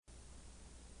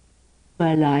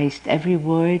realized every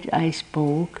word I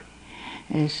spoke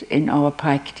is in our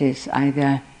practice,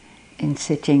 either in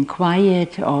sitting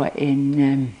quiet or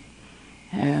in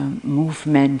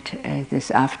movement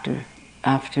this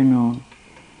afternoon.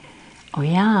 Oh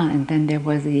yeah, and then there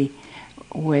were the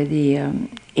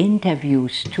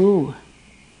interviews too.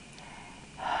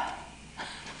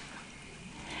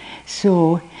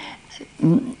 So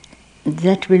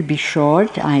that will be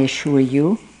short, I assure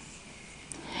you.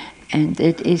 And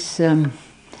it is, I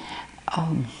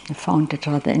found it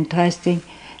rather interesting,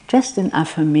 just an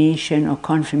affirmation or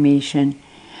confirmation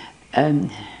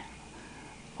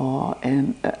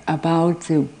about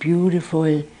the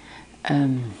beautiful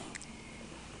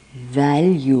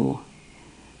value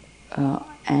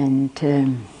and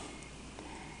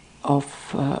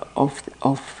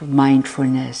of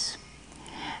mindfulness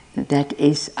that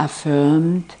is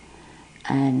affirmed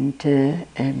and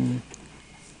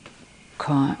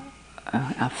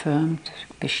affirmed,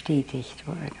 bestätigt,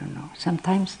 or I don't know.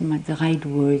 Sometimes the right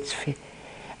words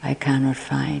I cannot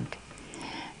find.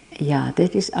 Yeah,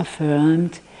 that is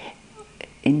affirmed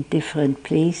in different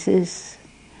places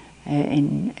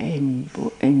in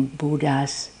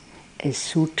Buddha's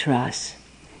sutras.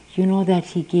 You know that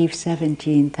he gave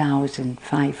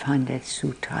 17,500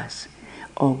 sutras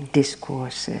or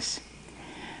discourses,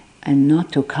 and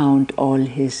not to count all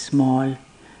his small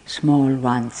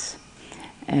ones,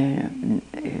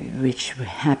 which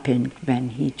happened when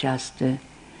he just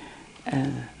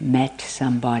met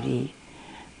somebody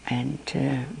and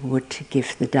would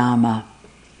give the Dharma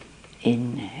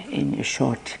in a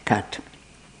shortcut.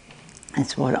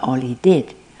 That's all he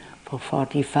did for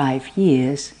 45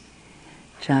 years,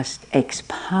 just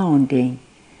expounding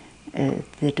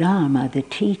the Dharma, the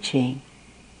teaching.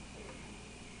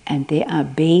 And they are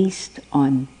based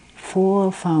on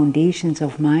 4 foundations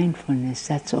of mindfulness,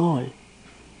 that's all.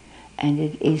 And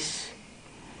it is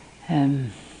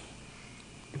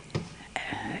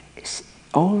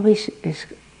always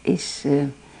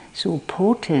so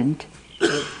potent,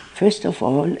 first of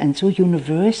all, and so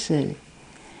universal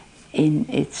in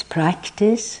its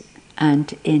practice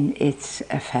and in its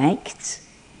effects,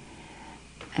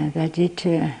 that it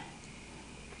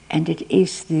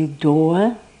is the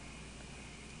door.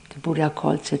 The Buddha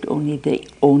calls it only the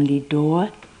only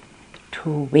door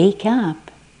to wake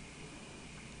up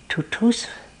to truth,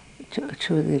 to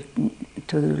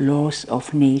the laws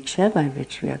of nature by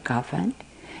which we are governed.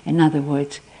 In other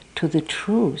words, to the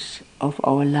truth of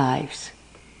our lives.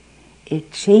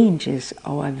 It changes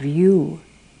our view,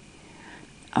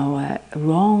 our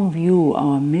wrong view,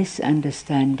 our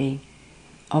misunderstanding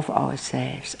of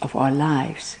ourselves, of our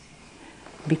lives.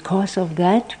 Because of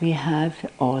that, we have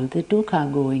all the dukkha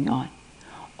going on,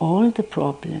 all the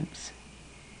problems,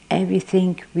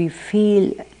 everything we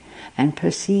feel and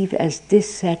perceive as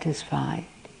dissatisfying,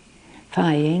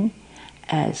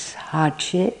 as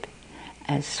hardship,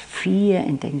 as fear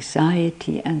and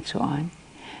anxiety and so on,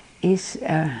 is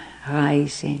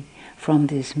rising from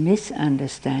this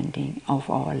misunderstanding of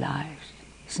our lives.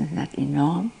 Isn't that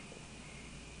enormous?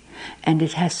 And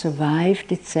it has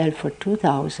survived itself for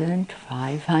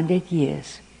 2,500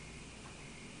 years.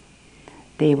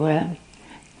 They were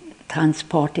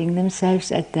transporting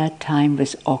themselves at that time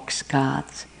with ox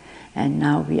carts, and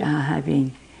now we are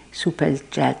having super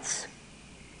jets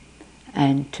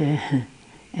and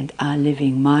are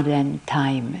living modern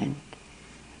time and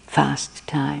fast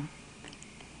time,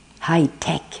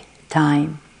 high-tech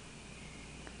time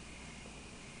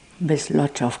with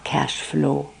lots of cash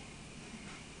flow.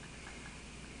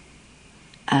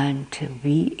 And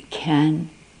we can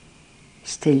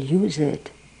still use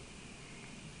it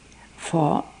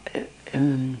for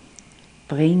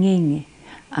bringing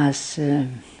us,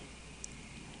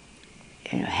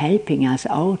 helping us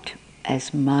out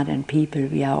as modern people.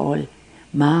 We are all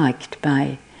marked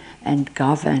by and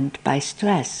governed by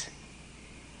stress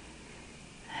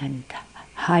and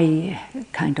high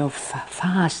kind of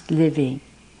fast living,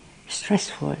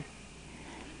 stressful.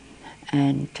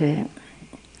 And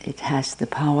it has the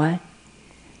power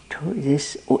to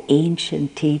this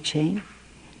ancient teaching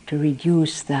to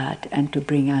reduce that and to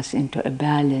bring us into a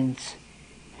balance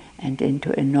and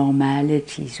into a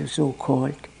normality,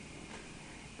 so-called,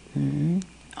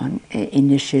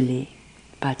 initially.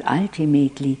 But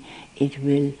ultimately it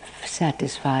will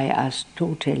satisfy us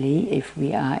totally if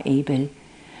we are able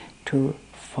to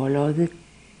follow the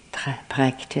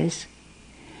practice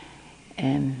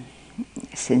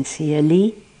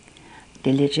sincerely,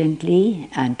 diligently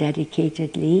and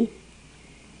dedicatedly.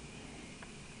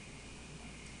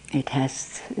 It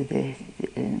has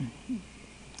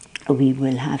we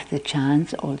will have the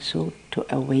chance also to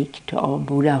awake to our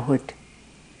Buddhahood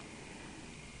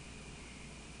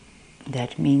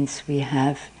That means we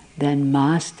have then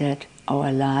mastered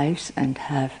our lives and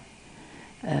have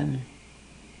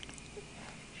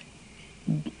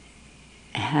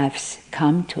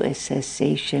come to a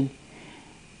cessation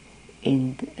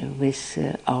with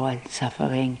our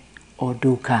suffering or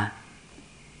dukkha.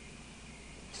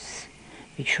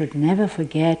 We should never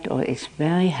forget, or it's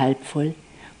very helpful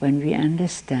when we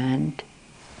understand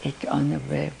it on a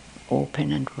very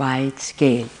open and wide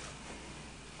scale.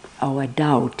 Our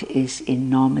doubt is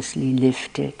enormously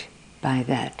lifted by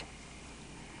that.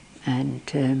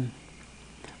 And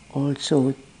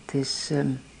also this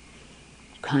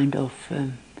kind of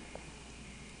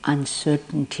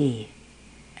uncertainty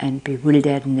and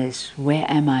bewilderedness. Where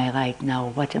am I right now?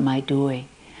 What am I doing?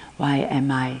 Why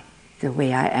am I the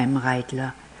way I am right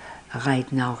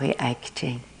now,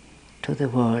 reacting to the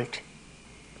world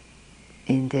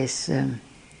in this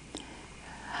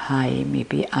high,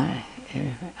 maybe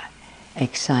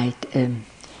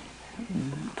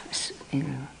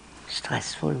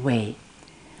stressful way.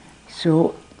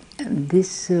 So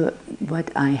this,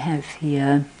 what I have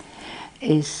here,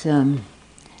 is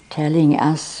telling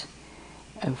us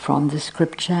from the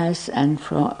scriptures and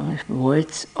from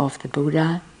words of the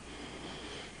Buddha,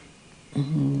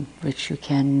 which you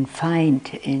can find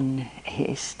in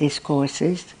his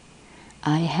discourses.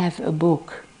 I have a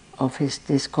book of his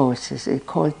discourses. It's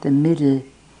called the Middle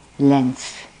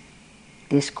Length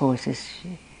Discourses.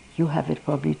 You have it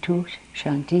probably too,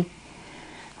 Shanti.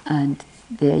 And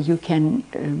there you can,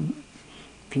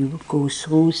 if you go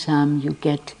through some, you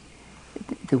get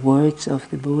the words of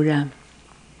the Buddha,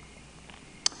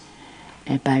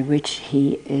 by which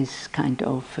he is kind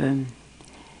of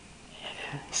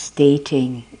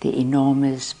stating the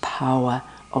enormous power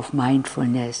of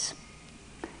mindfulness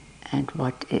and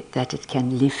that it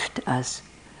can lift us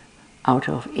out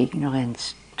of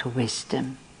ignorance to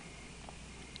wisdom.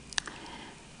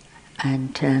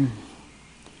 And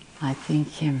I think,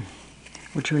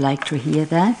 would you like to hear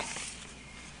that?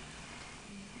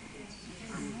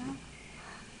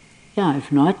 Yeah,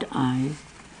 if not, I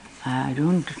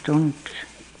don't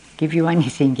give you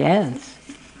anything else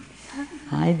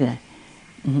either.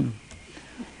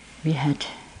 We had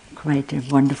quite a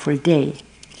wonderful day.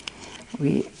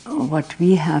 What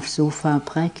we have so far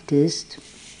practiced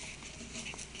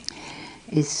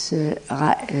is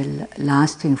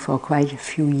lasting for quite a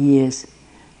few years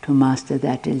to master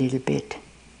that a little bit.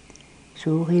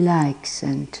 So relax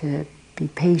and be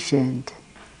patient,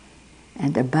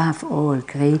 and above all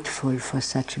grateful for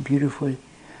such a beautiful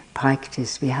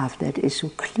practice we have that is so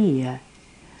clear.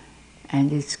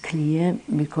 And it's clear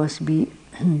because we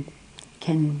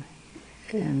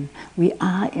we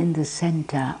are in the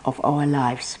center of our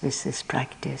lives with this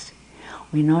practice.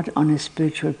 We're not on a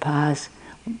spiritual path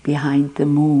behind the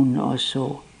moon or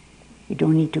so. We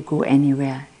don't need to go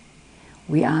anywhere.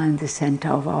 We are in the center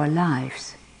of our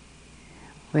lives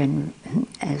with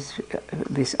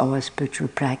our spiritual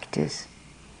practice.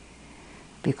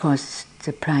 Because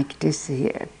the practice,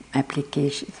 the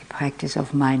application, the practice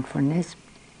of mindfulness,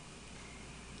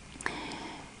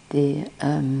 the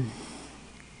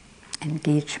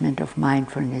engagement of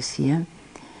mindfulness here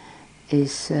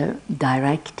is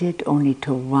directed only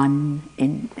to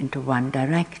into one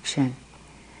direction.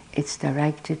 It's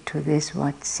directed to this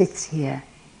what sits here,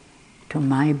 to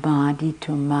my body,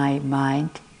 to my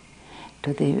mind,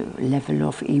 to the level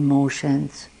of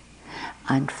emotions,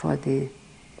 and for the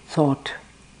thought,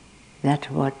 that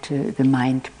what the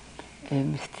mind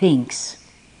thinks.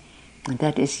 And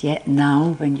that is yet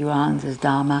now, when you are on the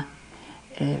Dharma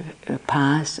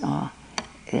path, or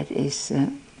that is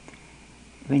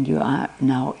when you are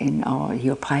now in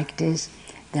your practice,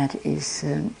 that is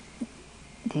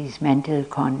these mental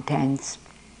contents,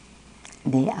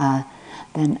 they are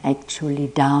then actually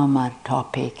Dharma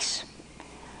topics.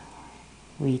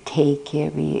 We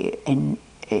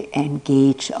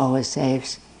engage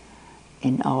ourselves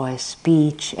in our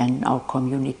speech and our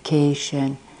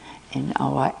communication, in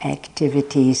our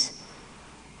activities,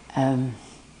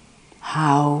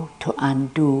 how to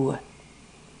undo.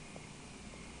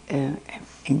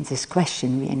 In this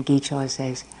question we engage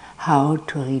ourselves, how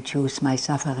to reduce my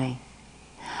suffering,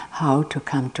 how to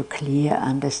come to clear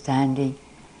understanding,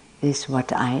 this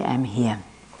what I am here.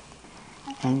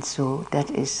 And so that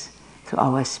is, so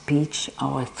our speech,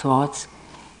 our thoughts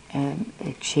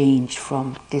change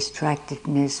from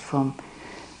distractedness, from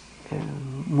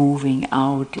moving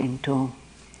out into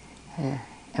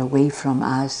away from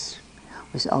us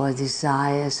with our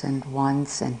desires and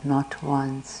wants and not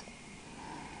wants.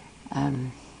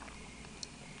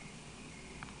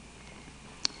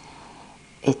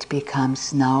 It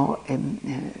becomes now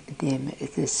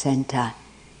the center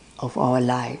of our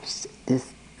lives.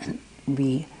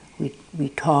 We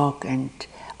talk, and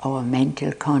our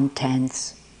mental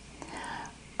contents,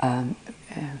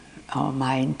 our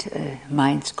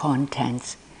mind's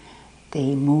contents,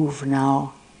 they move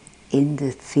now in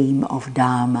the theme of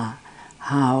Dharma,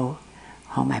 how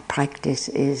my practice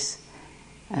is,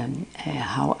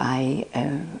 how I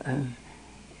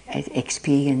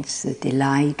experience the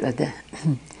delight or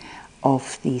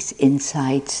of these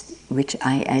insights which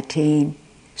I attain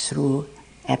through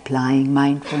applying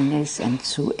mindfulness and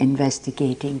through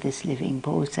investigating this living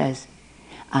process.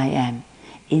 I am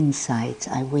insights.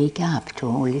 I wake up to a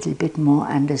little bit more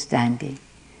understanding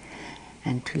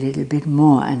and to a little bit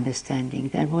more understanding.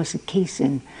 That was the case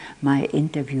in my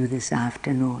interview this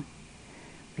afternoon.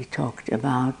 We talked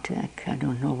about, I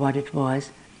don't know what it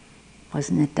was,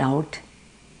 wasn't it doubt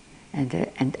and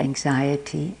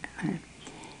anxiety?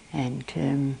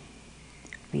 And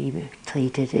we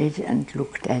treated it and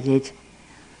looked at it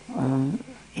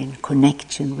in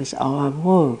connection with our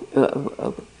work,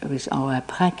 with our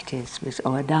practice, with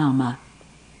our Dharma.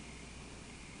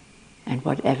 And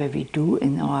whatever we do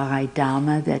in our right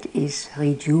Dharma that is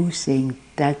reducing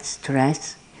that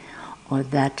stress or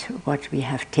that what we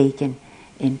have taken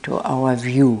into our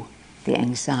view, the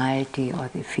anxiety or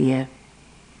the fear.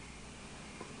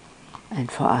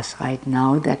 And for us right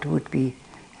now, that would be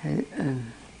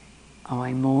our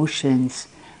emotions,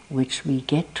 which we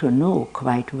get to know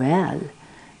quite well,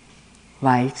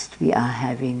 whilst we are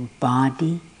having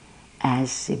body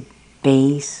as a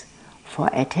base for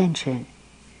attention.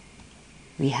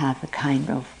 We have a kind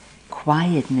of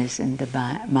quietness in the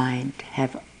mind,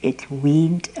 have it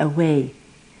weaned away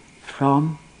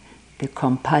from the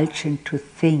compulsion to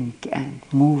think and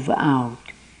move out,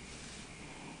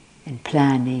 in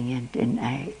planning and in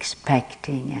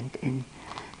expecting and in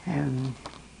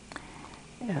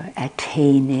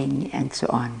attaining and so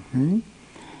on.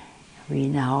 We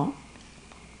now,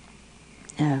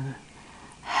 and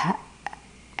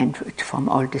from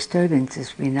all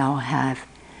disturbances, we now have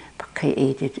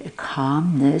created a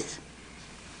calmness,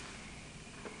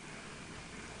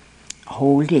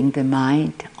 holding the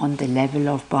mind on the level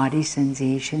of body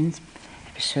sensations,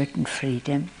 a certain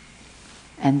freedom.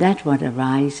 And that's what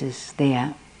arises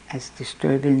there as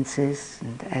disturbances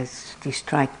and as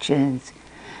distractions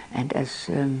and as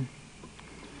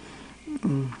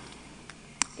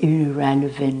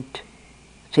irrelevant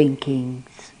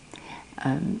thinkings,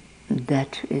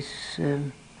 that is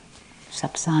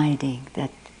subsiding,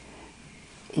 that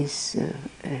is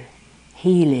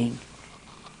healing.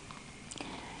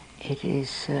 It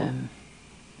is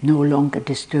no longer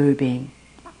disturbing,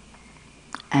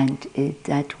 and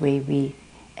that way we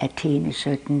attain a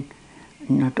certain,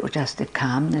 not just a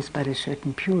calmness, but a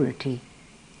certain purity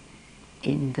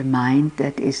in the mind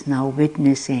that is now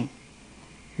witnessing,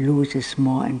 loses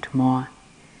more and more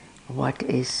what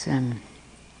is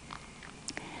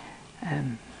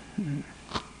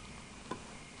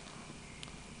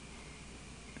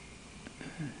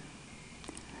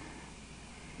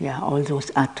all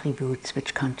those attributes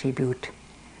which contribute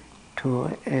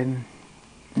to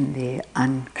the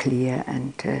unclear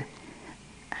and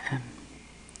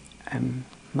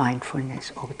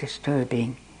mindfulness or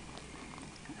disturbing.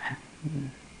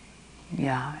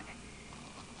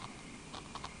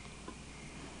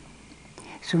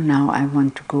 So now I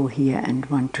want to go here and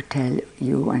want to tell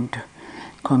you and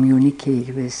communicate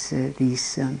with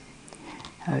these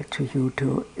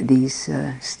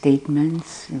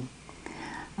statements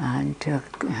and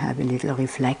have a little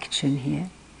reflection here.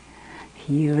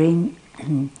 Hearing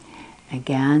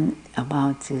again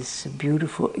about this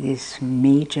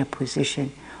major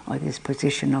position, or this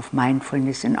position of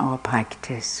mindfulness in our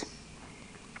practice.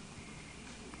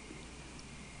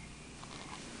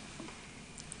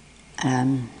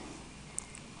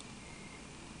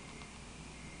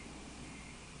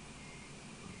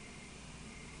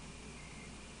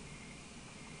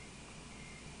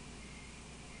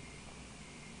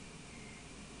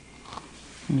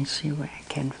 Let me see where I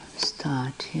can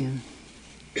start here.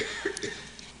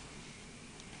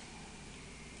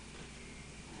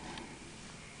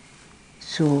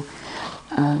 So,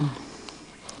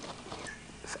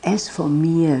 as for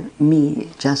me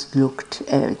just looked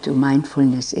to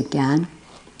mindfulness again,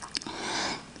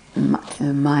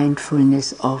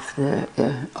 mindfulness of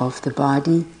the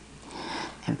body.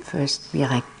 And first,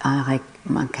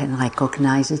 one can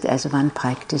recognize it as one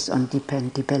practice on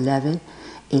deeper level.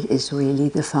 It is really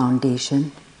the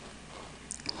foundation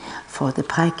for the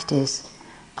practice.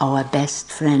 Our best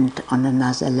friend on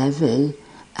another level,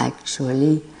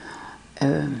 actually,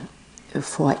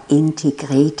 for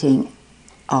integrating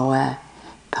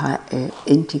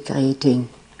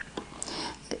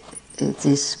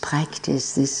this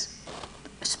practice, this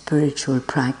spiritual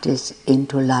practice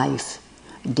into life,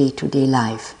 day-to-day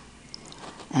life.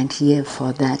 And here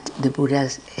for that the Buddha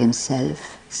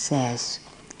himself says,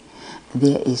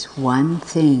 there is one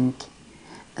thing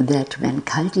that when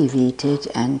cultivated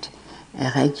and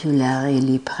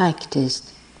regularly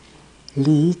practiced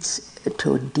leads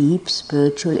to deep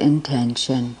spiritual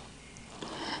intention,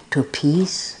 to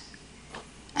peace,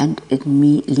 and it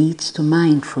leads to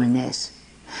mindfulness,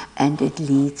 and it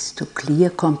leads to clear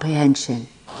comprehension.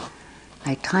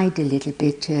 I tried a little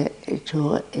bit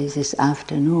this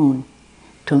afternoon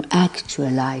to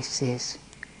actualize this,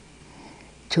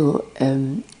 to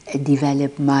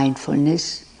develop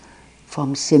mindfulness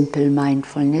from simple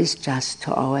mindfulness just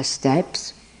to our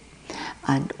steps,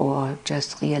 and or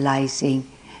just realizing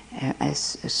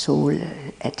as a soul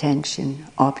attention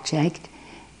object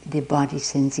the body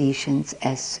sensations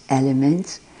as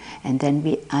elements, and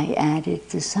then I added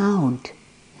the sound,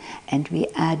 and we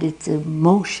added the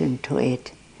motion to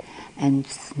it, and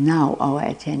now our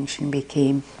attention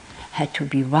had to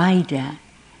be wider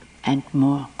and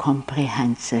more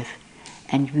comprehensive,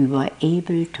 and we were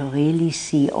able to really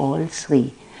see all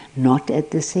three, not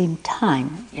at the same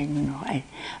time,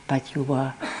 but you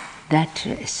were that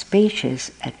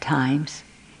spacious at times.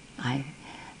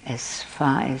 As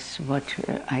far as what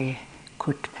I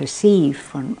could perceive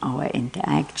from our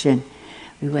interaction,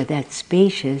 we were that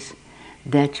spacious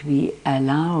that we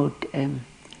allowed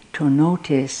to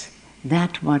notice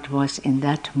that what was in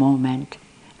that moment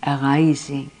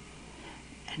arising,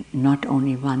 not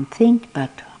only one thing,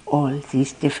 but all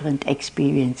these different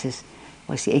experiences.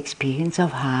 Was the experience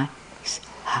of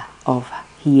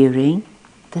hearing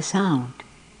the sound.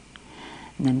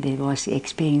 And then there was the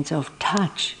experience of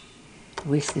touch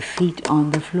with the feet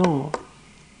on the floor.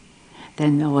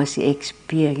 Then there was the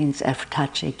experience of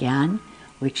touch again,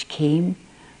 which came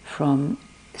from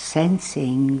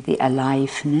sensing the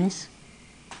aliveness,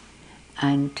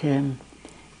 and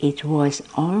it was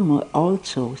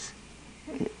also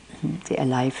the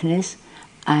aliveness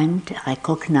and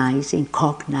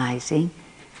cognizing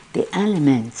the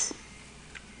elements.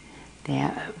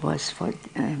 There was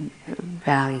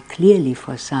very clearly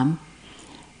for some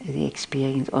the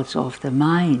experience also of the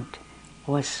mind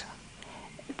was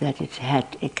that it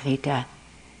had a greater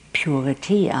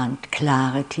purity and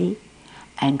clarity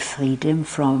and freedom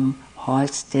from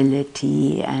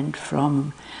hostility and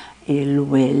from ill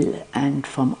will and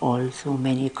from also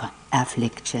many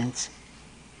afflictions.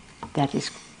 That is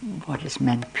what is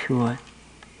meant pure.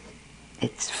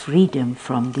 It's freedom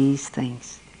from these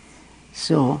things.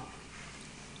 So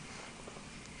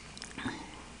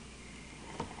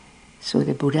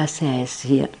the Buddha says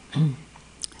here,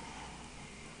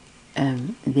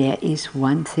 there is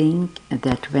one thing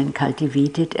that when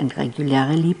cultivated and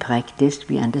regularly practiced,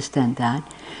 we understand that,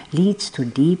 leads to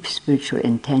deep spiritual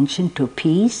intention, to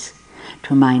peace,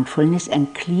 to mindfulness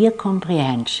and clear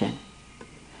comprehension.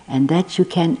 And that you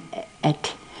can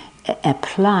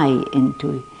apply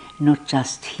into, not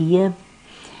just here,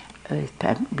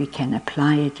 we can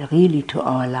apply it really to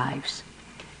our lives.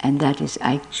 And that is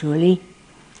actually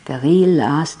the real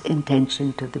last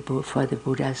intention for the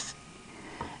Buddha's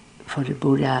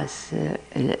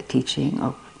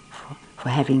teaching, for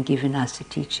having given us the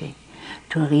teaching,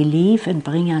 to relieve and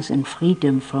bring us in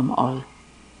freedom from all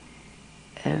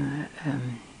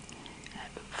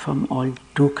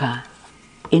dukkha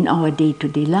in our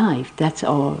day-to-day life. That's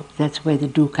where the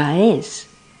dukkha is.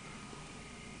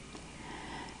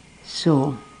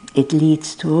 So it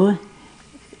leads to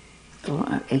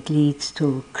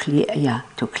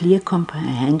clear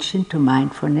comprehension, to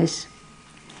mindfulness,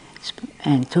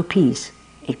 and to peace.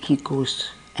 It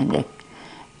goes and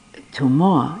to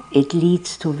more. It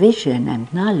leads to vision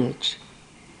and knowledge,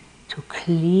 to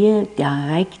clear,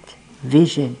 direct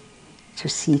vision, to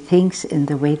see things in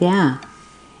the way they are.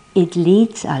 It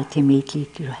leads ultimately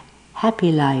to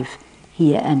happy life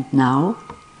here and now,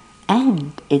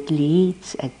 and it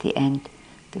leads at the end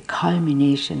the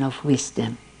culmination of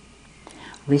wisdom.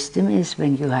 Wisdom is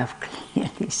when you have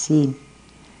clearly seen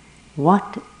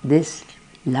what this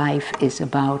life is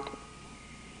about,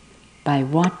 by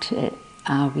what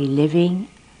are we living,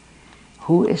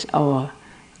 who is our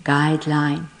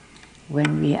guideline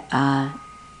when we are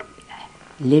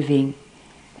living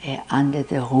under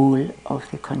the rule of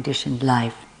the conditioned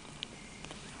life.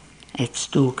 It's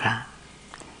dukkha.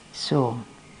 So,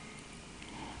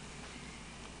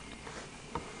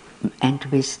 and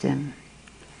wisdom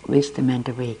and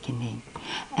awakening.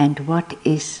 And what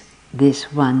is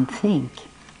this one thing?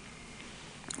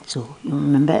 So you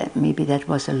remember, maybe that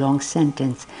was a long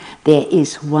sentence. There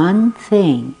is one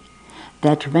thing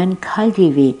that when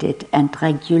cultivated and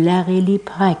regularly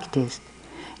practiced,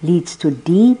 leads to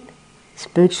deep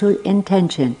spiritual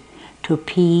intention, to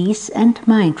peace and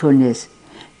mindfulness,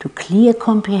 to clear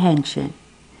comprehension.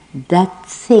 That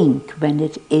thing, when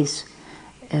it is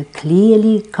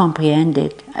clearly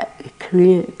comprehended,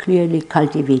 clearly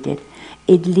cultivated,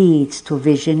 it leads to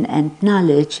vision and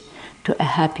knowledge, to a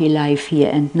happy life here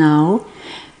and now.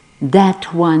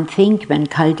 That one thing, when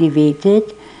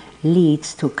cultivated,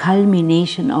 leads to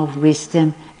culmination of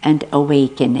wisdom and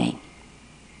awakening.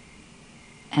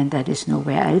 And that is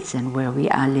nowhere else than where we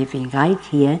are living right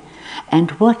here. And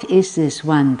what is this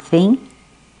one thing?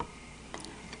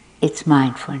 It's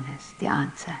mindfulness, the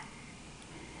answer.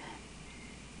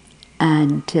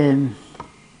 And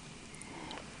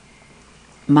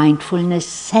mindfulness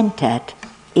centered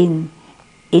in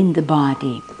the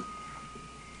body.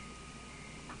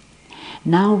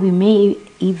 Now we may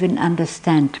even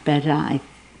understand better, I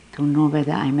don't know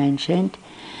whether I mentioned,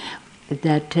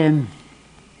 that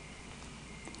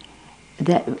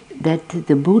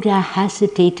the Buddha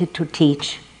hesitated to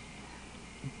teach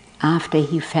after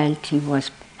he felt he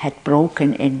had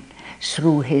broken in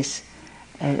through his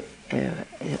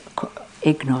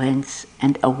ignorance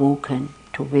and awoken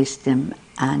to wisdom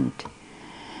and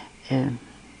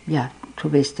to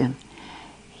wisdom.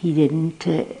 He didn't.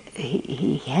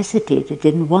 He hesitated.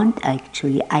 Didn't want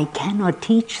actually. I cannot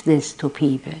teach this to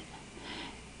people.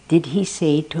 Did he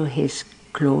say to his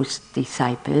close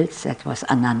disciples? That was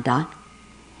Ananda.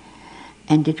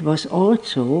 And it was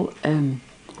also,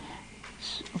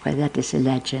 well, that is a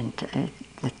legend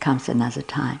that comes another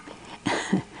time.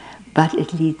 But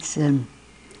it leads,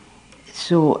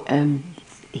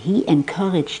 he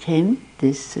encouraged him,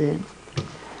 this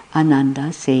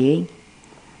Ananda, saying,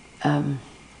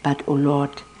 but, O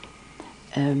Lord,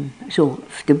 so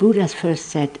the Buddhas first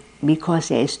said, because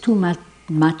there is too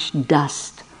much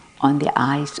dust on the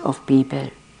eyes of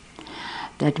people.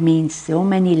 That means so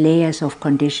many layers of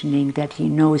conditioning that he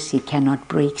knows he cannot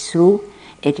break through.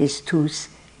 It is too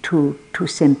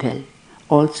simple.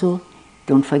 Also,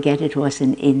 don't forget it was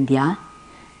in India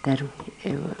that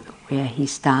where he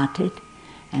started,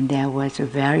 and there was a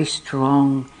very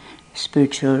strong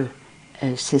spiritual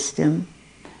system,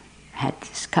 had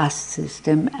this caste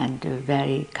system and a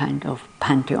very kind of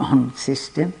pantheon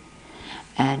system,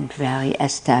 and very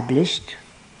established,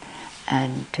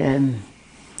 and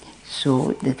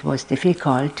so that was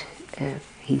difficult.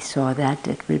 He saw that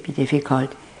it will be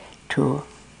difficult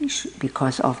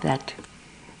because of that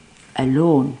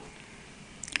alone,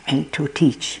 to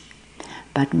teach,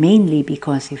 but mainly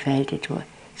because he felt it was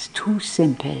too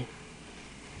simple.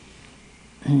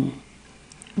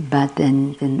 But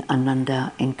then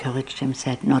Ananda encouraged him,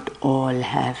 said, not all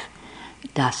have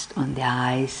dust on their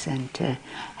eyes and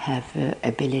have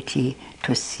ability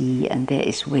to see, and there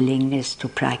is willingness to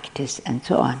practice and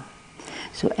so on.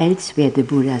 So elsewhere the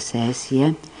Buddha says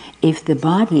here, if the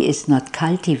body is not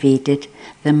cultivated,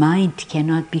 the mind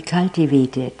cannot be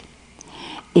cultivated.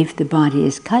 If the body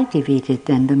is cultivated,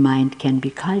 then the mind can be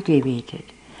cultivated.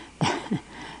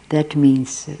 That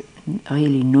means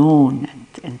really known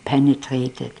and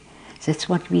penetrated. That's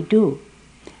what we do.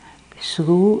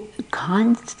 Through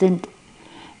constant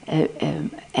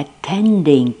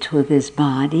attending to this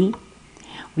body,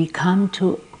 we come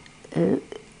to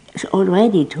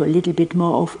already to a little bit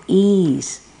more of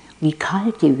ease. We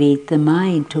cultivate the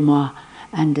mind to more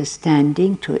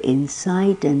understanding, to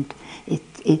insight, and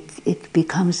it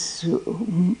becomes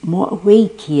more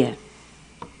awake here.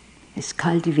 It's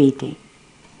cultivating.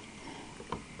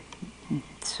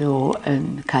 So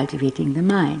cultivating the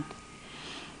mind.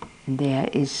 There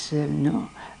is no,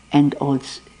 and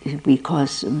also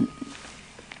because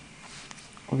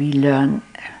we learn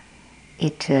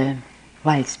it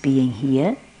whilst being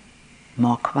here,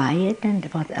 more quiet, and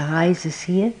what arises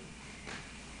here,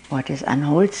 what is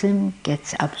unwholesome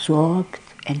gets absorbed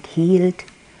and healed,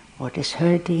 what is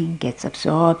hurting gets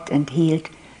absorbed and healed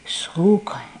through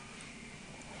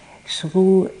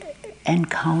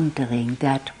encountering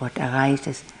that what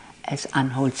arises as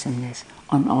unwholesomeness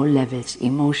on all levels,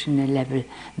 emotional level,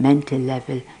 mental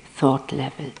level, thought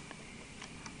level.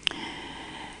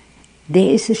 There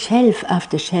is a shelf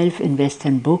after shelf in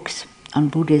Western books on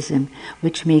Buddhism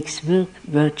which makes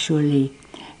virtually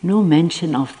no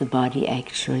mention of the body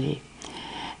actually.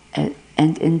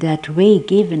 And in that way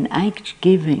giving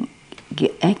actually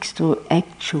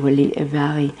a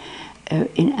very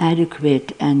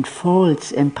inadequate and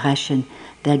false impression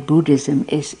that Buddhism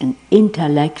is an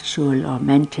intellectual or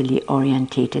mentally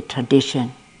orientated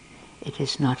tradition. It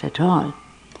is not at all.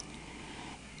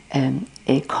 In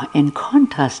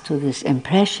contrast to this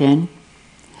impression,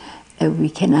 we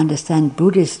can understand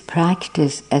Buddhist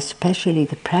practice, especially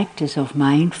the practice of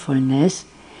mindfulness,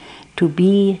 to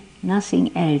be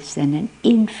nothing else than an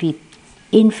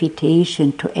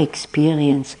invitation to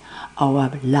experience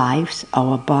our lives,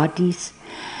 our bodies,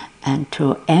 and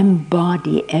to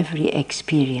embody every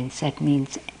experience. That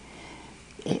means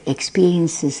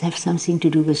experiences have something to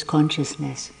do with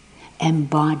consciousness.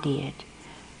 Embody it.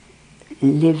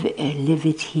 Live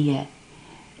it here.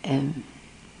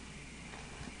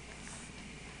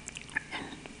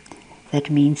 That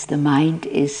means the mind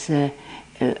is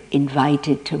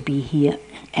invited to be here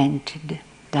and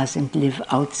doesn't live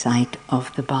outside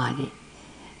of the body.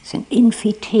 It's an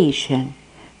invitation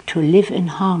to live in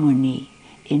harmony,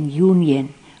 in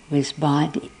union with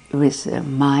body, with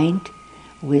mind,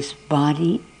 with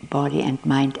body and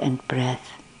mind and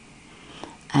breath,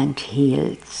 and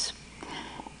heals.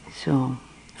 So,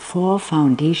 4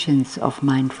 foundations of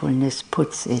mindfulness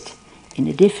puts it in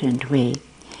a different way.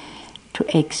 To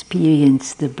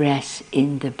experience the breath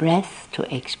in the breath, to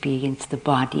experience the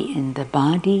body in the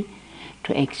body,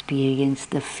 to experience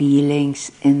the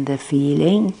feelings in the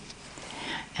feeling,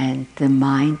 and the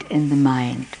mind in the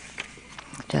mind.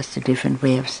 Just a different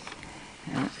way of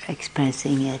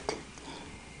expressing it.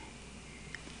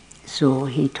 So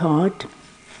he taught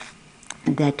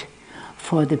that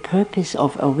for the purpose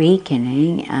of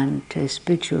awakening and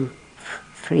spiritual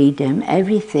freedom,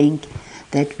 everything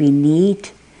that we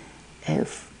need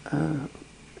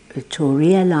to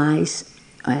realize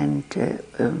and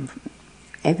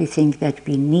everything that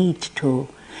we need to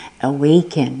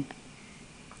awaken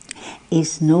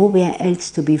is nowhere else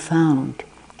to be found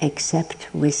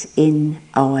except within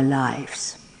our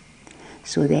lives.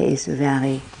 So there is a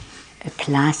very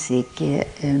classic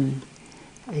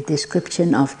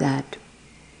description of that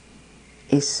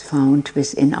is found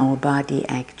within our body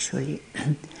actually,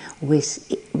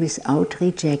 without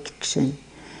rejection.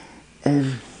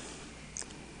 The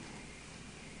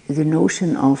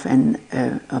notion of an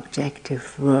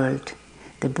objective world,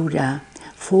 the Buddha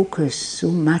focused so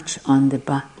much on the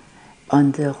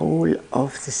role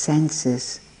of the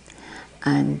senses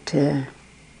and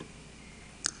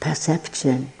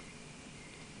perception.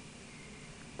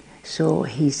 So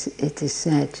it is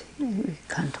said, we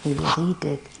can't really read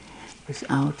it,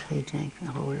 without rejecting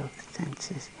the role of the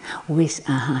senses.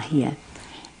 Here.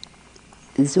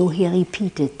 So he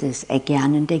repeated this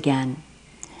again and again.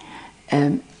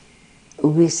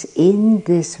 Within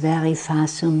this very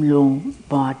fathom-long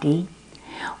body,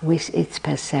 with its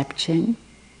perception,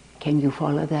 can you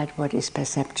follow that? What is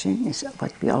perception? Is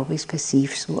what we always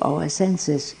perceive through our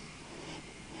senses.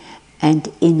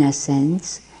 And in a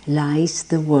sense lies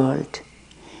the world.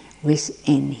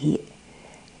 Within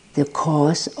the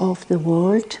cause of the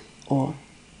world, or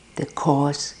the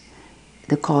cause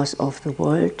of the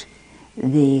world,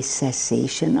 the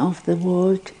cessation of the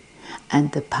world,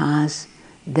 and the path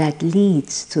that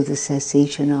leads to the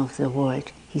cessation of the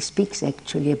world. He speaks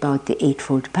actually about the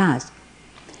Eightfold Path.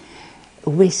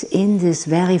 Within this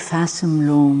very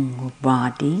fathom-long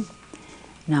body,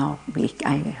 now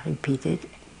I repeat it,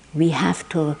 we have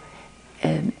to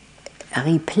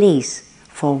replace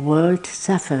for world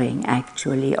suffering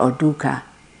actually, or dukkha,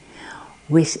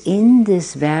 within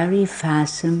this very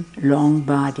fathom-long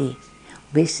body,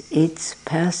 with its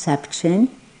perception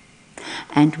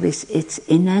and with its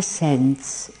inner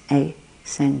senses,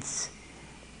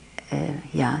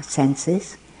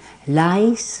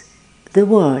 lies the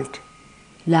world,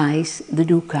 lies the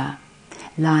dukkha,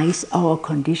 lies our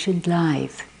conditioned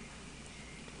life.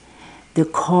 The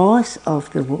cause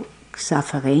of the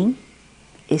suffering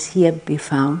is here be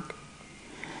found.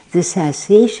 The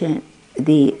cessation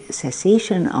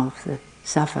of the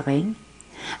suffering,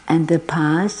 and the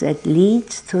path that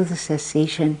leads to the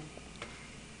cessation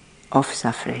of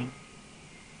suffering.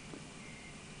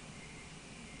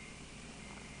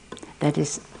 That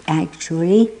is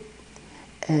actually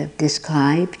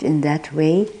described in that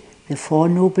way, the Four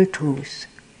Noble Truths.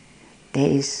 There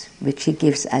is, which he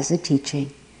gives as a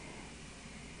teaching.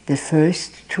 The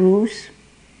first truth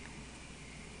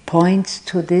points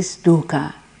to this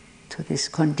dukkha, to this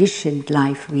conditioned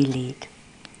life we lead,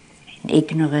 in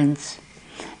ignorance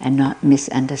and not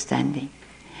misunderstanding.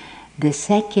 The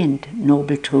second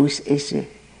noble truth is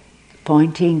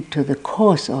pointing to the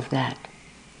cause of that.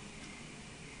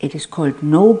 It is called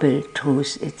noble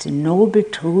truth. It's a noble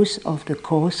truth of the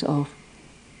cause of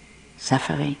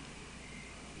suffering.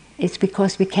 It's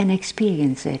because we can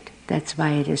experience it. That's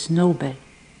why it is noble.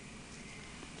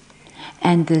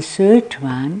 And the third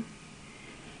one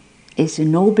is the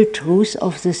noble truth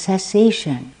of the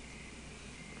cessation.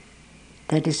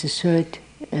 That is the third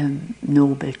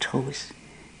noble truth.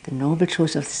 the noble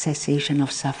truth of the cessation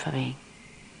of suffering,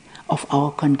 of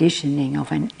our conditioning,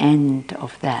 of an end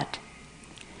of that.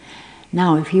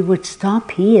 Now, if he would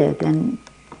stop here, then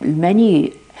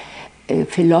many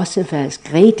philosophers,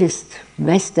 greatest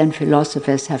Western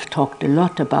philosophers, have talked a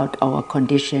lot about our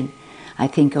condition. I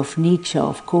think of Nietzsche,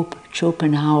 of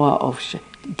Schopenhauer, of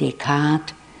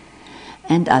Descartes,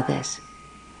 and others.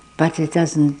 But it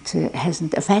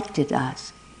hasn't affected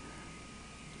us.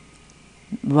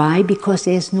 Why? Because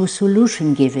there's no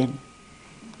solution given.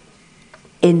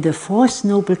 In the Fourth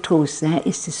Noble Truth, there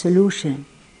is the solution.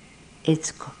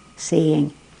 It's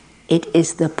saying it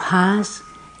is the path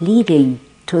leading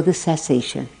to the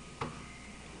cessation.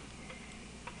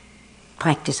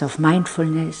 Practice of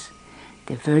mindfulness,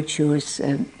 the virtues,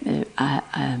 the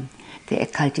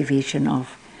cultivation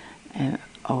of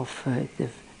the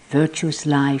virtuous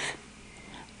life,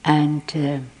 and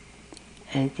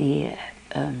the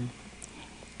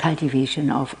cultivation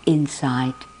of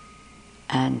insight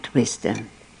and wisdom.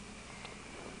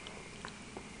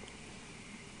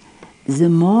 The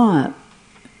more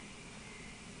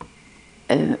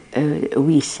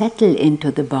we settle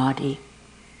into the body,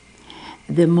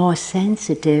 the more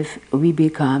sensitive we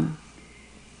become,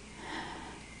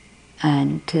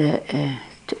 and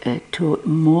to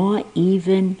more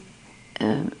even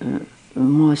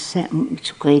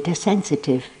greater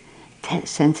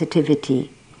sensitivity,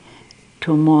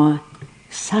 to more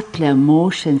subtler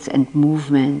motions and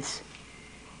movements,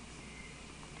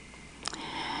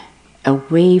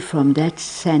 away from that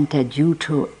center due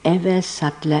to ever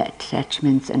subtler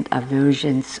attachments and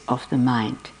aversions of the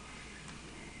mind.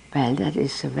 Well, that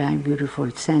is a very beautiful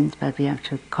sense, but we have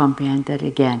to comprehend that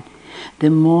again.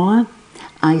 The more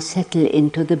I settle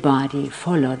into the body,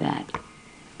 follow that.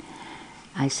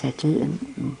 I settle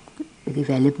and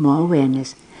develop more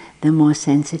awareness. The more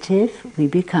sensitive we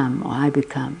become, or I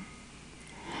become,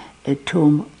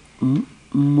 to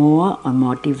more or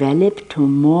more developed, to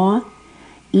more,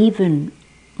 even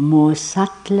more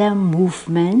subtler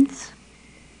movements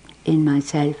in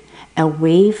myself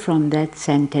away from that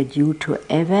center due to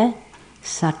ever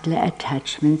subtler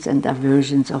attachments and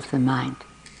aversions of the mind.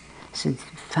 It's a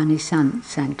funny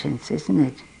sentence, isn't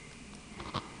it?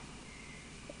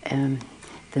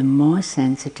 The more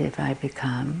sensitive I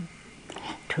become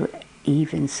to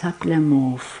even subtler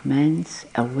movements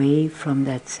away from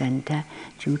that center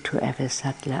due to ever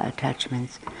subtler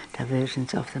attachments,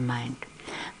 aversions of the mind.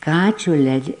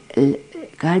 Gradually,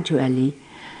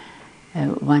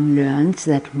 one learns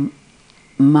that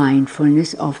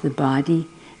mindfulness of the body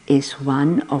is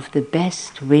one of the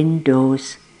best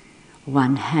windows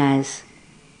one has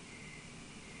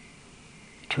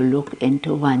to look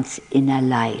into one's inner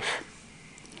life.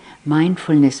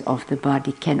 Mindfulness of the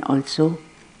body can also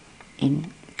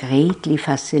greatly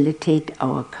facilitate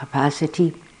our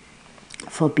capacity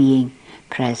for being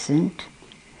present,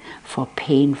 for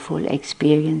painful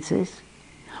experiences,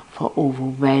 for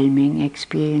overwhelming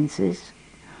experiences,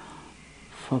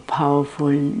 for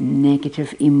powerful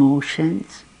negative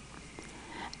emotions,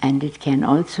 and it can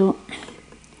also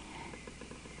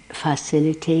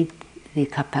facilitate the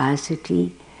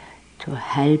capacity to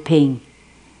helping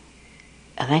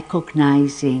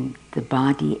recognizing the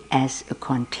body as a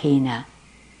container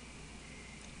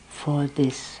for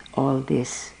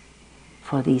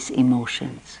for these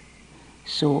emotions.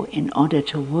 So in order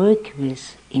to work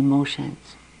with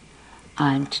emotions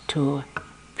and to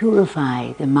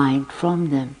purify the mind from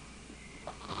them,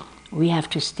 we have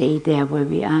to stay there where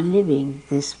we are living in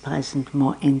this present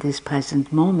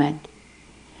moment.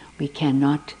 We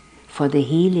cannot, for the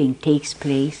healing takes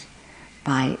place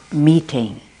by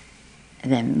meeting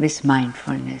them with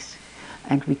mindfulness.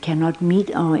 And we cannot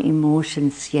meet our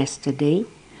emotions yesterday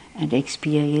and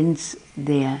experience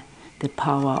the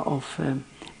power of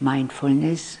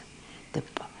mindfulness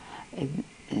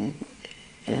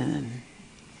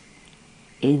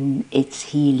in its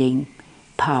healing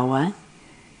power.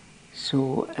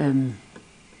 So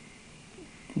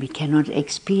we cannot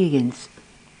experience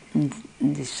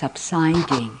the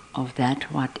subsiding of that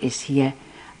what is here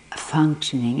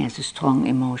functioning as a strong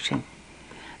emotion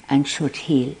and should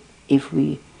heal. If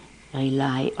we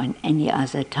rely on any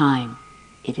other time,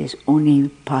 it is only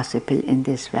possible in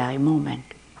this very moment.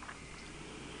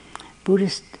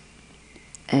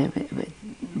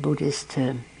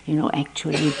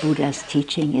 Actually Buddha's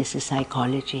teaching is a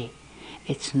psychology.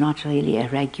 It's not really a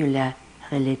regular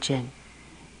religion.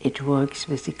 It works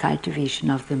with the cultivation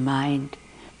of the mind.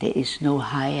 There is no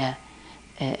higher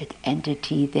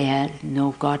entity there,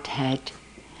 no Godhead,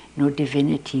 no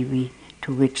divinity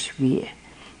to which we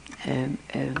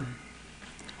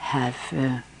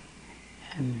have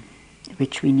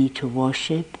which we need to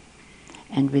worship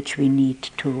and which we need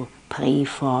to pray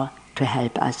for to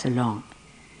help us along.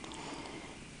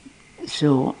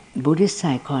 So Buddhist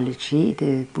psychology,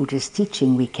 the Buddhist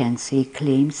teaching, we can say,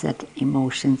 claims that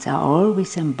emotions are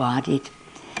always embodied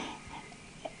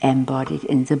in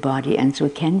the body, and so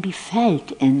can be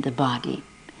felt in the body.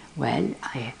 Well,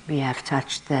 we have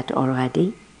touched that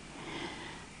already.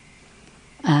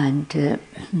 And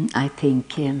I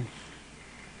think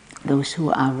those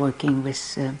who are working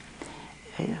with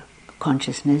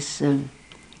consciousness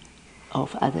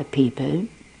of other people,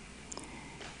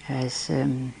 as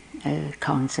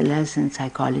counselors and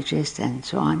psychologists and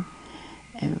so on,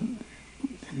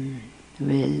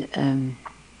 will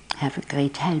have a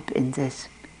great help in this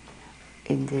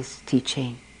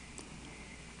teaching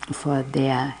for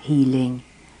their healing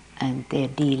and their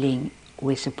dealing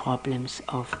with the problems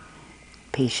of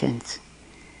patients.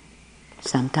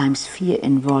 Sometimes fear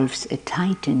involves a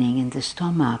tightening in the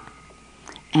stomach,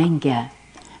 anger,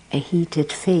 a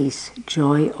heated face,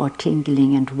 joy or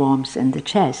tingling and warmth in the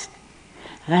chest,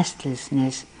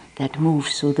 restlessness that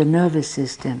moves through the nervous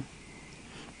system.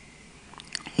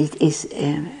 It is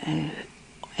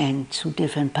and through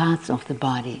different parts of the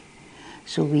body.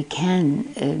 So we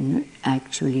can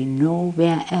actually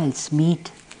nowhere else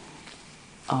meet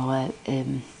our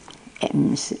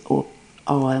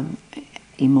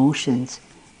emotions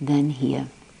than here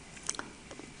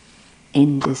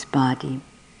in this body.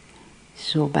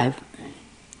 So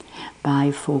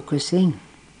by focusing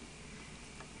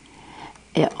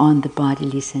on the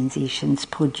bodily sensations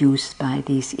produced by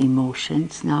these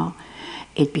emotions, now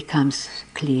it becomes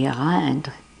clearer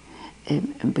and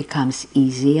becomes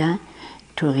easier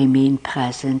to remain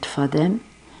present for them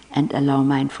and allow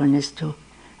mindfulness to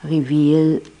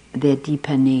reveal their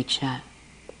deeper nature.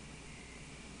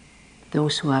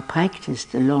 Those who are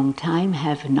practiced a long time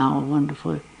have now a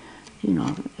wonderful,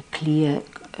 clear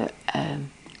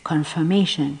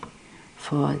confirmation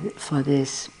for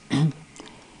this.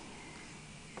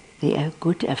 The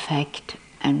good effect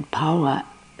and power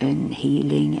in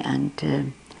healing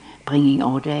and bringing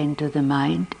order into the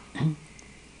mind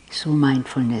through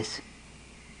mindfulness.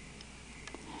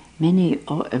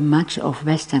 Much of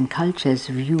Western cultures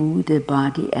view the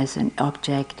body as an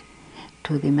object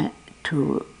to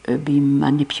be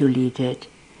manipulated,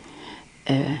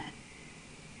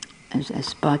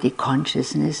 as body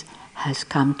consciousness has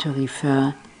come to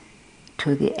refer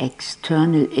to the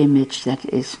external image that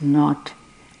is not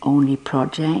only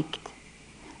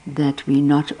that we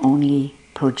not only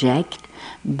project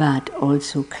but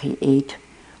also create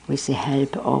with the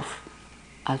help of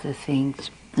other things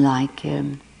like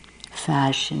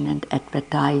fashion and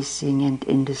advertising and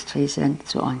industries and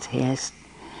so on. Yes,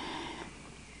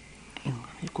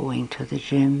 going to the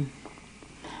gym,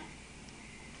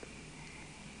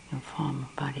 form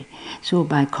of body. So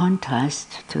by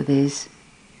contrast to this,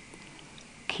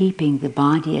 keeping the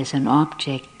body as an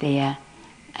object there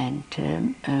and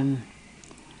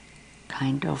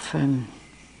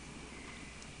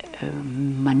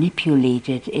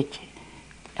manipulated it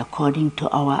according to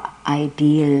our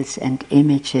ideals and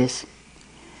images.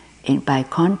 By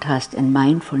contrast, in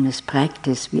mindfulness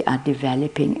practice, we are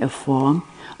developing a form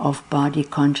of body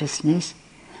consciousness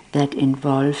that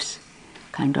involves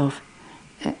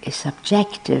a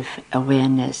subjective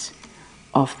awareness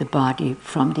of the body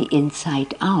from the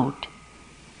inside out.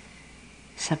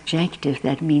 Subjective,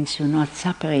 that means you're not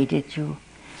separated,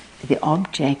 the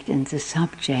object and the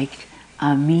subject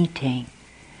are meeting,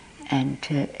 and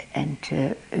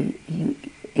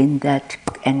in that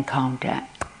encounter,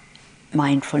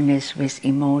 mindfulness with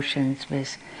emotions,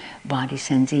 with body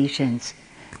sensations,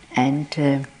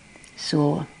 and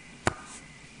so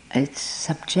it's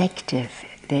subjective.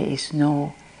 There is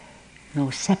no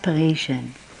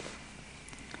separation.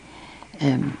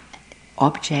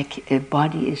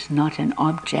 Body is not an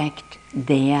object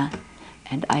there,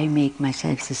 and I make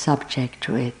myself the subject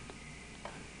to it.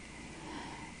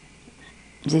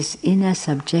 This inner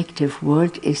subjective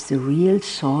world is the real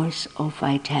source of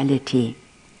vitality.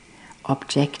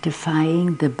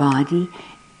 Objectifying the body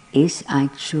is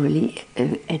actually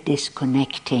a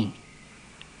disconnecting.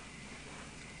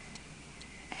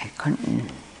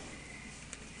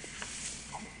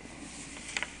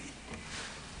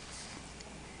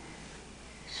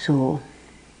 So,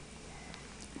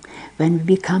 when we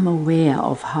become aware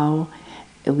of how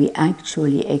we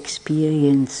actually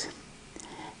experience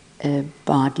a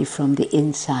body from the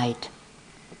inside,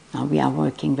 now we are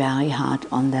working very hard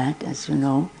on that, as you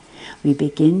know, we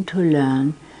begin to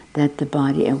learn that the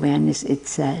body awareness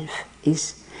itself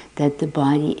is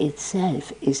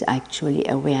actually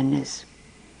awareness.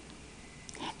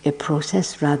 a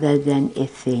process rather than a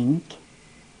thing.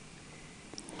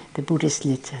 The Buddhist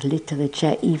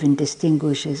literature even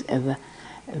distinguishes a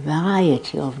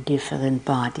variety of different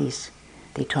bodies.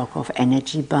 They talk of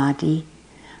energy body,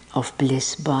 of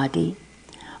bliss body,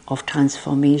 of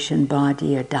transformation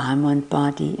body, a diamond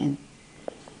body,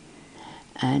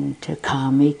 and a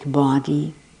karmic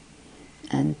body,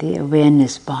 and the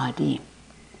awareness body.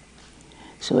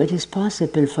 So it is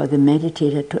possible for the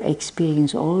meditator to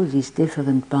experience all these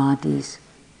different bodies,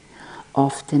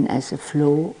 often as a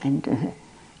flow and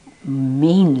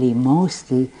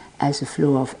mostly as a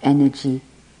flow of energy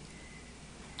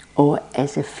or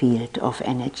as a field of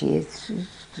energy. It's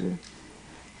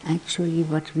actually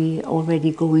what we are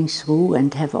already going through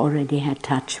and have already had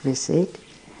touch with it.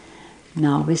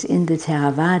 Now within the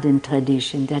Theravadan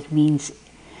tradition, that means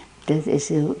that is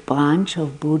a branch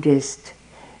of Buddhism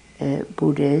that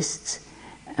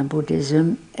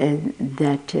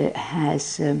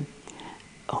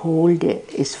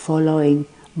is following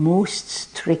most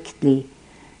strictly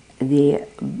the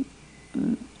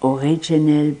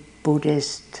original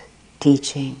Buddhist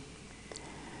teaching.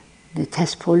 It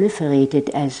has proliferated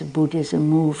as Buddhism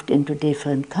moved into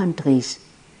different countries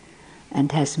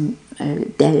and has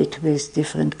dealt with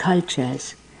different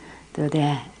cultures. So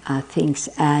there are things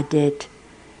added,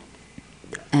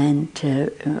 and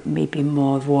maybe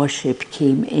more worship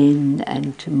came in,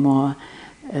 and more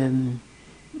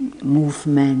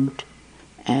movement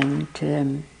and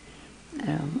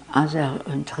other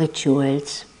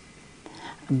rituals.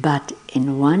 But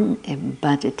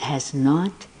it has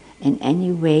not in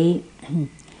any way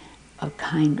a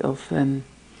kind of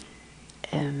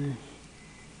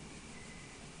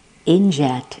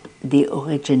injured the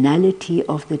originality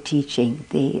of the teaching.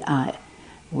 They are,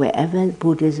 wherever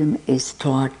Buddhism is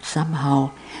taught,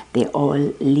 somehow they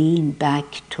all lean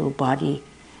back to body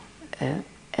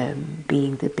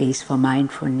being the base for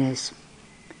mindfulness,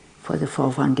 for the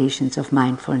 4 foundations of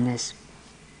mindfulness.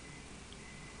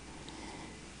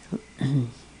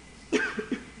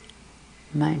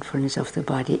 Mindfulness of the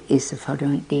body is the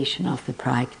foundation of the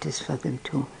practice for them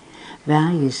too.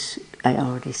 Various, I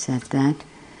already said that.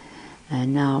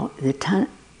 Now,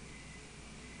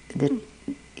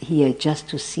 here just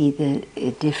to see the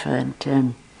different,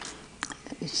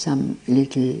 some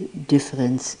little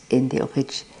difference in the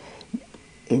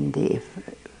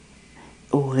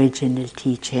original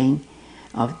teaching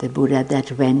of the Buddha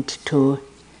that went to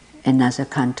another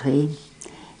country.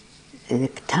 The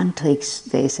tantrics,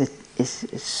 there is a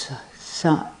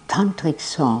tantric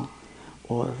song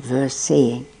or verse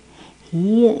saying,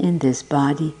 "Here in this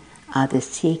body are the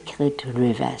sacred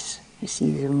rivers." You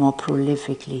see, the more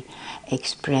prolifically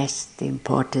expressed the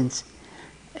importance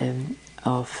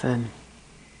of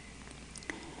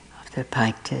the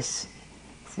practice.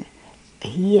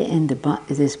 Here in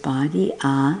this body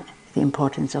are the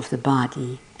importance of the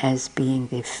body as being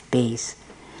the base.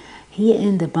 Here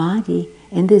in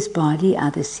this body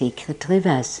are the sacred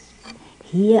rivers.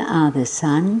 Here are the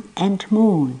sun and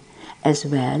moon, as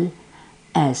well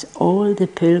as all the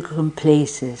pilgrim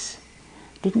places.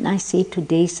 Didn't I say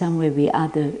today somewhere we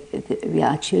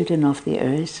are children of the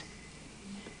earth?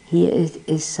 Here it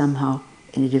is somehow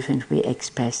in a different way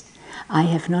expressed. I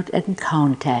have not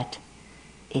encountered,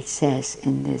 it says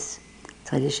in this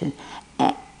tradition,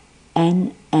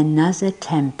 another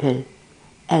temple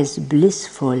as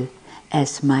blissful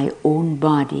as my own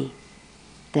body.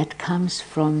 That comes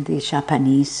from the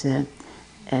Japanese.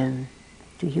 Do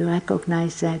you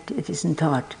recognize that? It isn't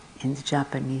taught in the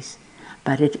Japanese,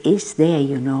 but it is there,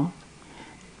 you know.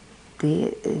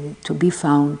 To be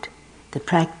found, the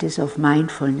practice of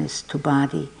mindfulness to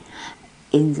body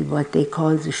in what they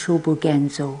call the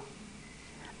Shobogenzo.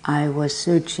 I was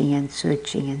searching and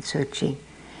searching and searching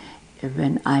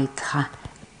when I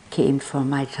came from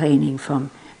my training from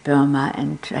Burma,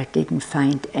 and I didn't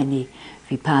find any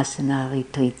Vipassana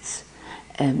retreats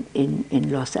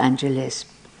in Los Angeles.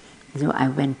 So I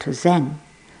went to Zen,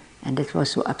 and it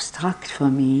was so abstract for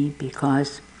me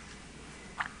because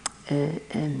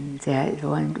there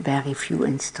weren't very few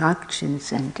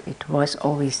instructions, and it was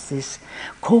always this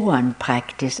koan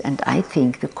practice, and I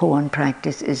think the koan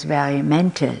practice is very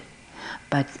mental,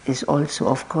 but is also,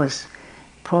 of course,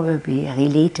 probably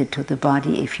related to the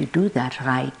body if you do that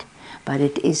right, but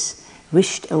it is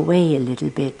wished away a little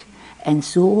bit. And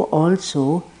so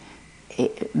also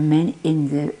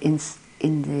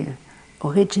in the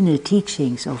original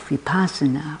teachings of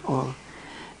Vipassana or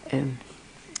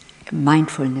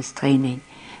mindfulness training,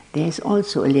 there's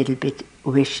also a little bit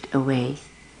wished away.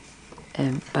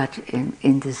 But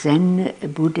in the Zen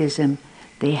Buddhism,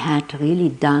 they had really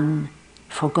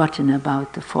forgotten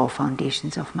about the 4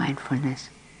 foundations of mindfulness.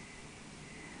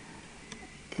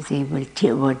 they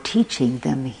were teaching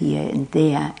them here and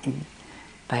there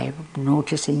by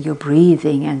noticing your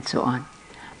breathing and so on.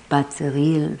 But the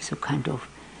real kind of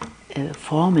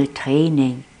formal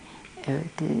training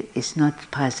is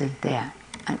not present there.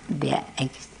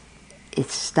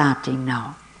 It's starting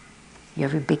now. You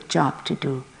have a big job to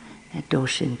do at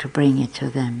Doshin to bring it to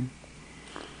them.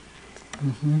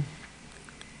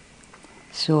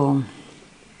 So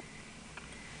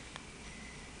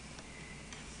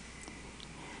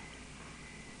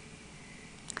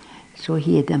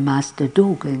here the Master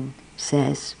Dogen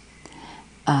says,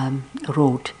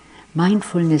 wrote,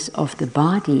 mindfulness of the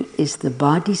body is the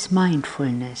body's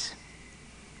mindfulness.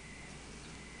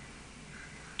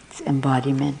 It's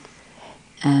embodiment.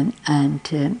 And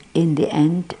in the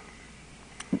end,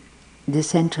 the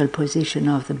central position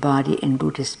of the body in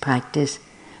Buddhist practice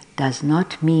does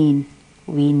not mean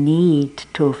we need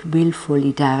to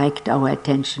willfully direct our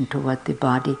attention toward the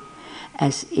body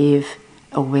as if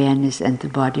awareness and the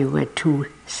body were two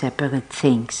separate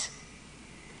things.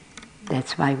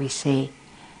 That's why we say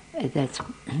that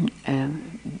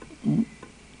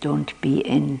don't be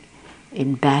in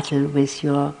battle with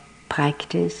your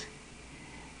practice,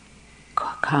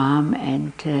 calm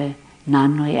and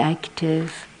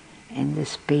non-reactive in the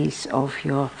space of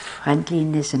your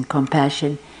friendliness and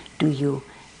compassion. Do you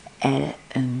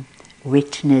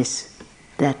witness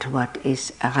that what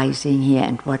is arising here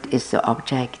and what is the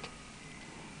object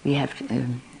we have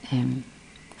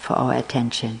for our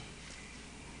attention.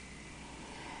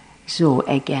 So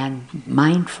again,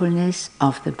 mindfulness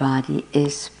of the body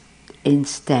is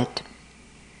instead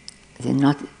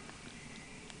not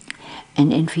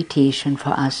an invitation for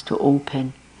us to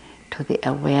open to the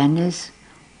awareness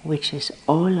which is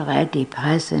already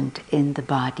present in the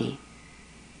body.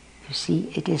 You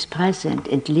see, it is present,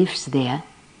 it lives there.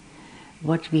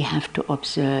 What we have to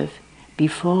observe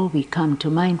before we come to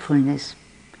mindfulness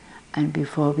and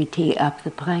before we take up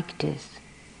the practice.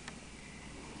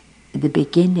 The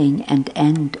beginning and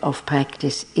end of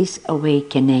practice is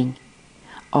awakening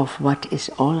of what is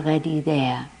already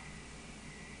there.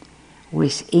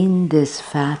 Within this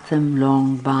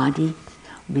fathom-long body,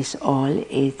 with all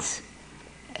its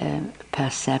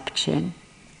perception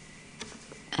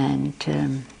and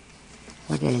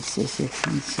what else is it?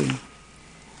 Let's see.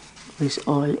 With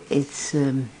all its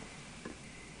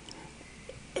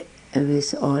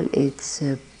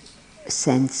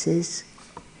senses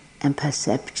and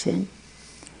perception,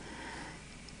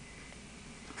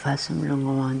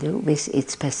 with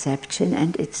its perception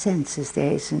and its senses,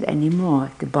 there isn't any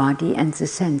more. The body and the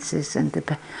senses and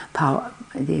the power,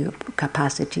 the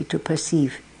capacity to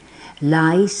perceive,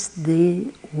 lies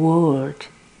the world,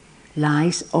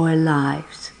 lies our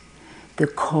lives. The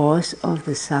cause of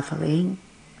the suffering,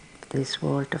 this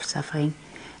world of suffering,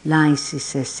 lies the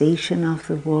cessation of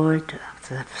the world,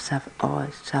 or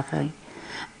suffering,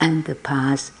 and the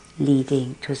path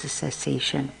leading to the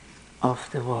cessation of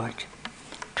the world.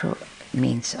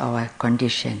 Means our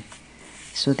condition.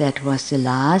 So that was the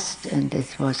last, and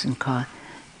it was in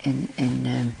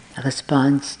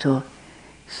response to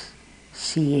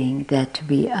seeing that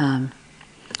we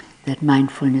that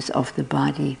mindfulness of the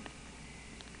body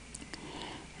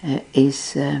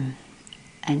is an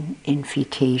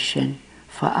invitation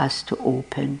for us to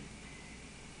open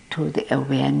to the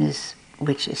awareness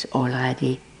which is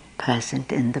already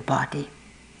present in the body.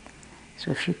 So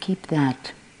if you keep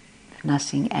that,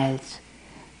 nothing else,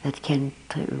 that can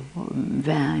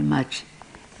very much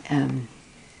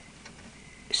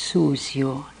soothe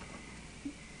you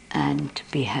and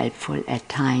be helpful at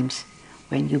times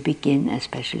when you begin,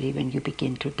 especially when you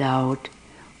begin to doubt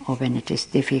or when it is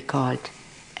difficult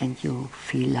and you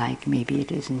feel like maybe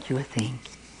it isn't your thing.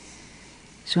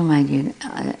 So my dear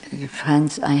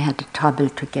friends, I had trouble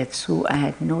to get through. I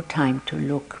had no time to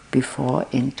look before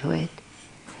into it.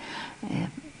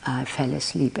 I fell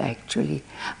asleep actually.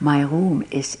 My room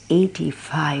is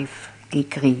 85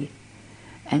 degrees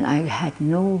and I had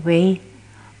no way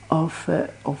of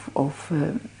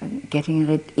getting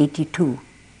rid 82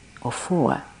 or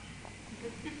 4.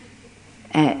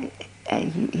 And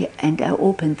I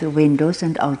opened the windows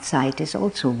and outside is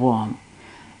also warm.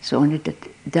 So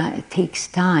it takes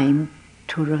time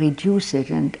to reduce it,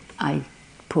 and I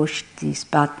pushed these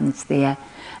buttons there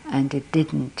and it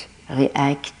didn't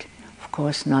react. Of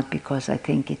course not, because I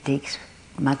think it takes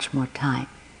much more time.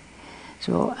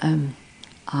 So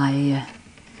I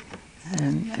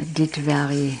did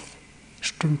very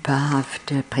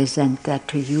stümperhaft present that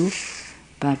to you,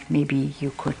 but maybe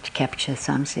you could capture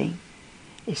something.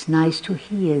 It's nice to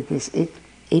hear this.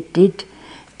 It did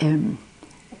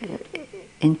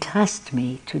entrust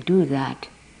me to do that,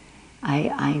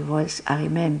 I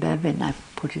remember when I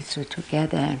put it so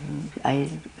together, I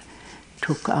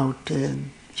took out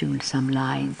some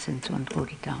lines and so on,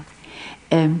 wrote it down.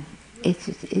 It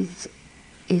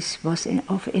was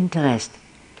of interest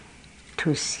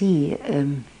to see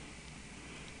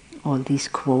all these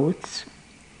quotes,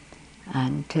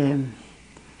 and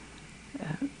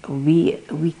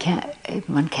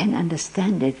one can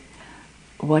understand it.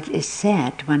 What is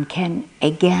said, one can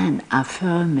again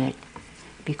affirm it,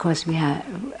 because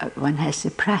one has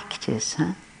the practice.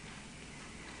 Huh?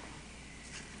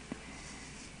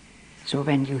 So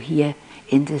when you hear,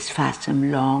 in this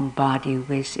fathom long body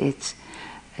with its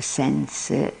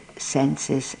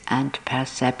senses and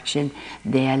perception,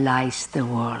 there lies the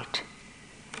world.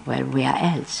 Well, where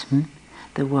else?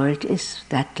 The world is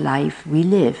that life we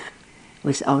live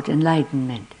without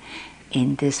enlightenment.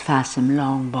 In this fathom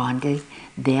long body,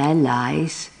 there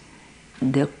lies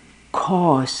the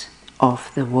cause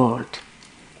of the world,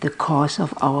 the cause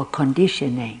of our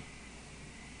conditioning.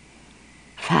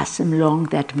 Fathom long,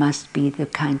 that must be the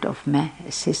kind of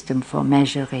system for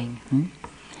measuring.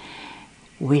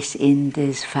 Within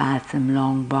this fathom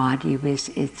long body, with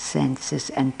its senses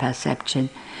and perception,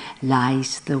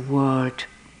 lies the world.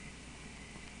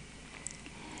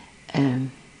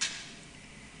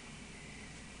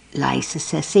 Lies the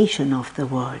cessation of the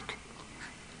world.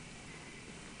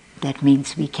 That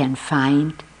means we can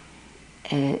find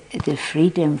the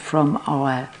freedom from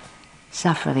our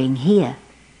suffering here.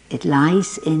 It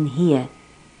lies in here,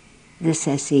 the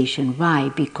cessation. Why?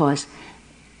 Because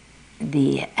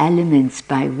the elements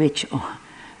by which,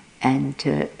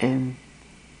 the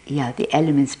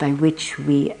elements by which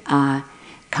we are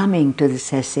coming to the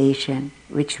cessation,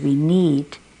 which we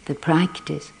need, the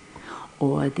practice,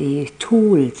 or the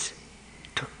tools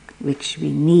which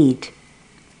we need,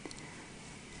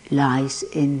 lies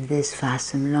in this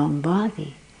fathom long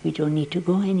body. We don't need to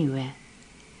go anywhere.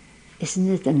 Isn't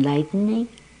it enlightening?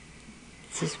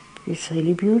 It's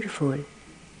really beautiful.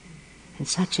 And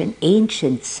such an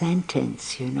ancient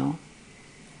sentence, you know.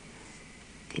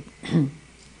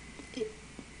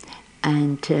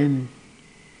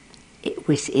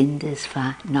 Within this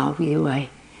now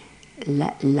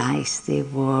lies the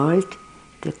world,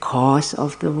 the cause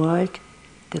of the world,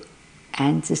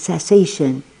 and the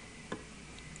cessation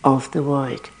of the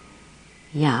world.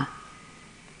 Yeah.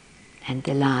 And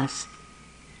the last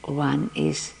one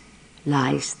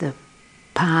lies the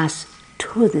path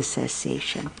to the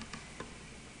cessation.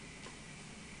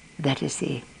 That is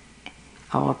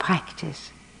our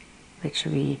practice, which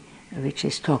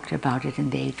is talked about it in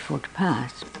the Eightfold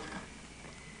Path.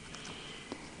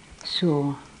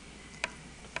 So,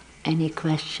 any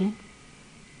question?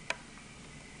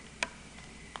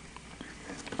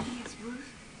 Yes,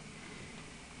 Ruth.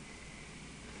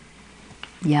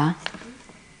 Yeah?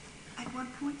 At one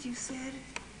point you said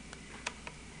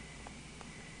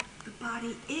the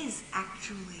body is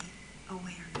actually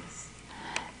awareness.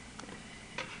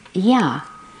 Yeah.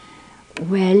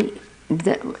 Well,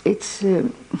 it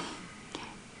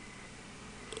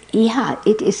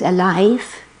is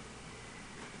alive.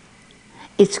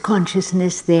 It's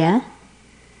consciousness there.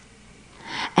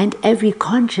 And every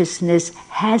consciousness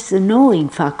has a knowing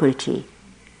faculty.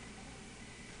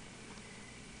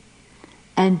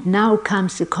 And now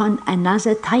comes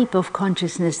another type of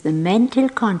consciousness, the mental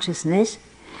consciousness,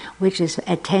 which is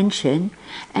attention,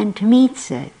 and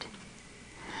meets it.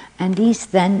 And these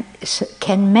then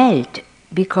can melt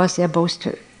because they're both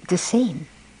the same.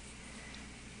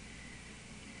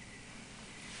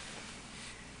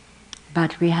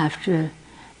 But we have to,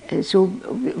 so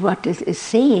what it is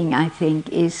saying, I think,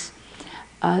 is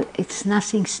it's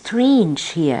nothing strange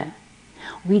here.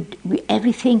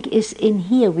 Everything is in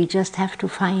here, we just have to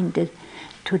find it,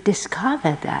 to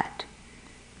discover that.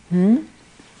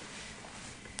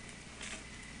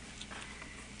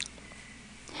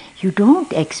 You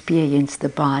don't experience the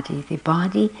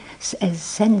body as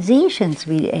sensations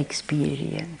we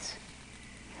experience.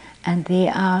 And they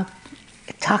are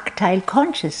tactile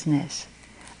consciousness.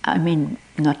 I mean,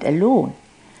 not alone,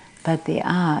 but they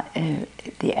are,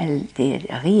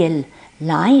 the real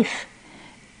life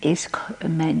is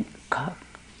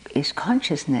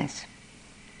consciousness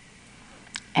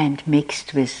and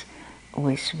mixed with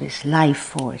life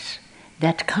force.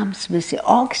 That comes with the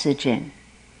oxygen.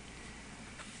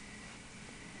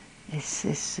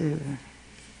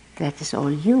 That is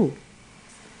all you.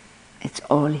 It's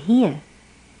all here.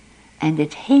 And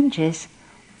it hinges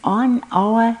on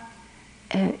our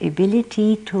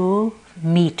ability to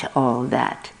meet all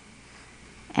that.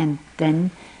 And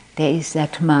then there is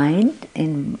that mind,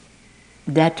 in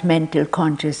that mental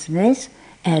consciousness,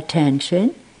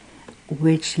 attention,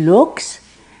 which looks,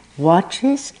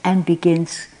 watches, and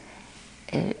begins,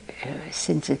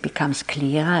 since it becomes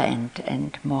clearer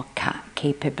and more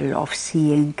capable of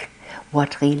seeing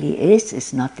what really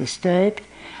is not disturbed,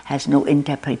 has no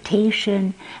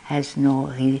interpretation, has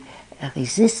no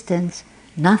resistance,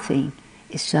 nothing.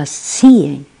 It's just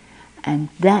seeing. And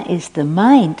that is the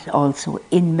mind also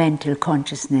in mental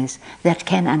consciousness that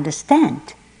can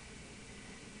understand.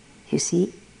 You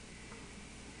see?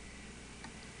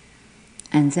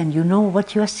 And then you know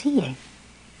what you're seeing.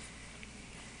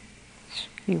 It's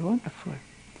really wonderful.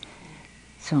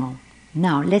 So,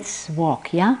 now let's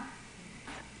walk, yeah?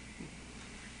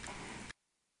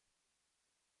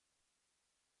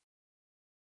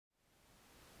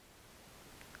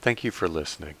 Thank you for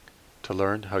listening. To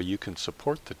learn how you can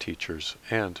support the teachers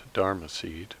and Dharma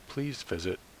Seed, please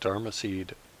visit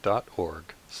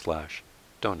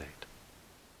dharmaseed.org/donate.